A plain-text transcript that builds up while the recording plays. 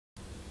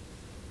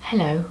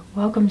Hello,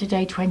 welcome to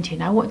day 20.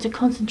 Now I want to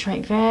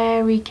concentrate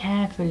very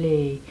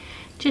carefully.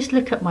 Just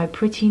look at my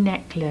pretty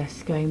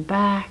necklace going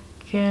back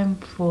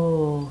and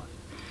forth,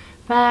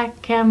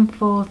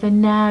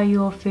 and now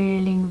you're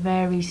feeling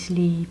very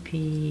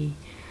sleepy.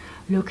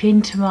 Look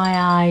into my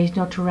eyes,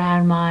 not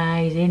around my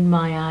eyes, in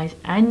my eyes,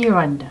 and you're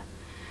under.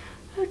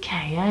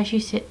 Okay, as you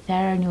sit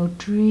there in your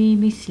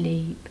dreamy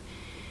sleep,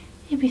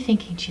 you'll be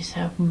thinking to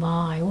yourself,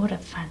 my, what a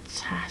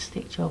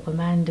fantastic job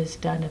Amanda's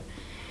done of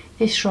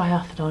this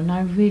triathlon.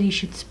 I really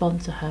should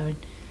sponsor her. And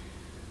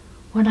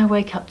when I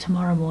wake up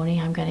tomorrow morning,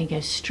 I'm going to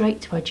go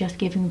straight to her Just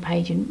Giving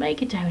page and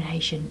make a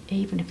donation,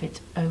 even if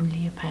it's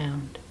only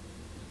 £1.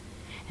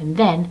 And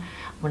then,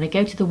 when I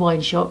go to the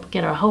wine shop,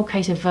 get her a whole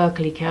case of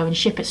Verklico and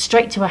ship it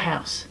straight to her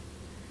house.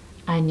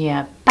 And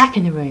yeah, back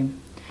in the room.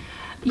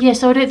 Yeah,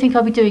 so I don't think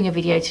I'll be doing a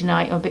video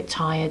tonight. I'm a bit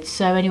tired.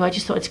 So anyway, I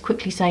just thought I'd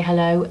quickly say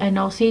hello and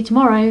I'll see you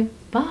tomorrow.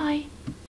 Bye.